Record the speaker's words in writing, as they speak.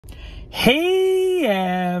Hey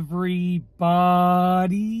everybody,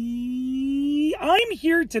 I'm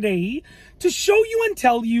here today to show you and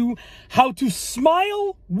tell you how to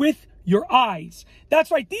smile with your eyes. That's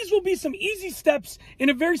right, these will be some easy steps in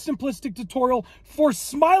a very simplistic tutorial for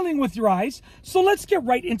smiling with your eyes. So let's get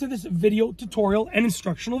right into this video tutorial and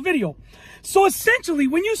instructional video. So essentially,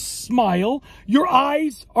 when you smile, your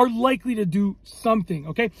eyes are likely to do something,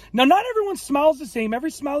 okay? Now, not everyone smiles the same. Every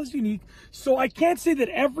smile is unique. So I can't say that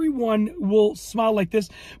everyone will smile like this,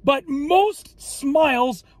 but most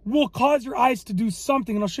smiles will cause your eyes to do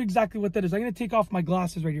something. And I'll show you exactly what that is. I'm going to take off my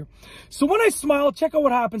glasses right here. So when I smile, check out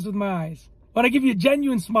what happens with my eyes. When I give you a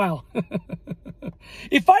genuine smile.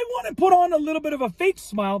 If I want to put on a little bit of a fake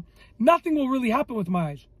smile, nothing will really happen with my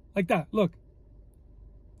eyes. Like that, look.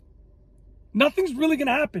 Nothing's really going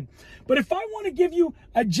to happen. But if I want to give you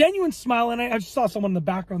a genuine smile, and I just saw someone in the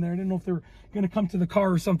background there. I didn't know if they were going to come to the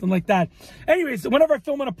car or something like that. Anyways, whenever I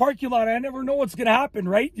film in a parking lot, I never know what's going to happen,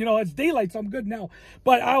 right? You know, it's daylight, so I'm good now.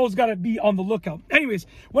 But I always got to be on the lookout. Anyways,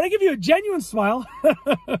 when I give you a genuine smile,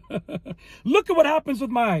 look at what happens with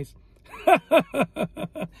my eyes.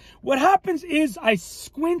 What happens is I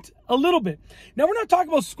squint a little bit. Now, we're not talking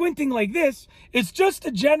about squinting like this. It's just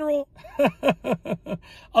a general,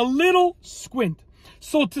 a little squint.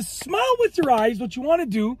 So to smile with your eyes, what you want to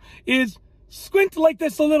do is squint like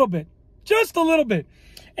this a little bit. Just a little bit.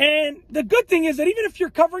 And the good thing is that even if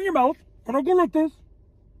you're covering your mouth, and I go like this,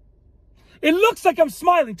 it looks like I'm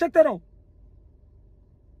smiling. Check that out.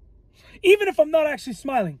 Even if I'm not actually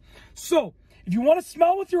smiling. So, if you want to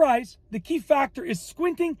smile with your eyes, the key factor is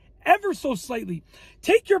squinting ever so slightly.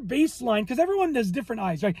 Take your baseline, because everyone has different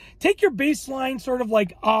eyes, right? Take your baseline, sort of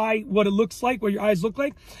like eye, what it looks like, what your eyes look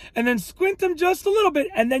like, and then squint them just a little bit,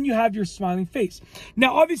 and then you have your smiling face.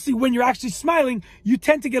 Now, obviously, when you're actually smiling, you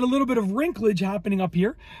tend to get a little bit of wrinklage happening up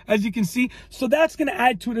here, as you can see. So that's going to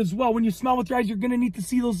add to it as well. When you smile with your eyes, you're going to need to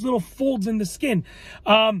see those little folds in the skin.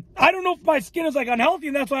 I don't know if my skin is like unhealthy,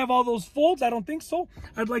 and that's why I have all those folds. I don't think so.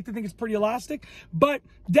 I'd like to think it's pretty elastic, but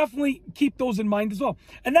definitely keep those in mind as well.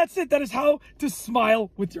 And that's it. That is how to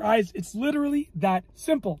smile with your eyes. It's literally that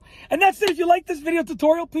simple. And that's it. If you like this video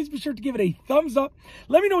tutorial, please be sure to give it a thumbs up.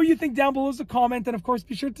 Let me know what you think down below as a comment. And of course,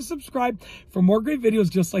 be sure to subscribe for more great videos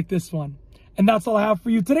just like this one. And that's all I have for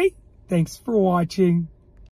you today. Thanks for watching.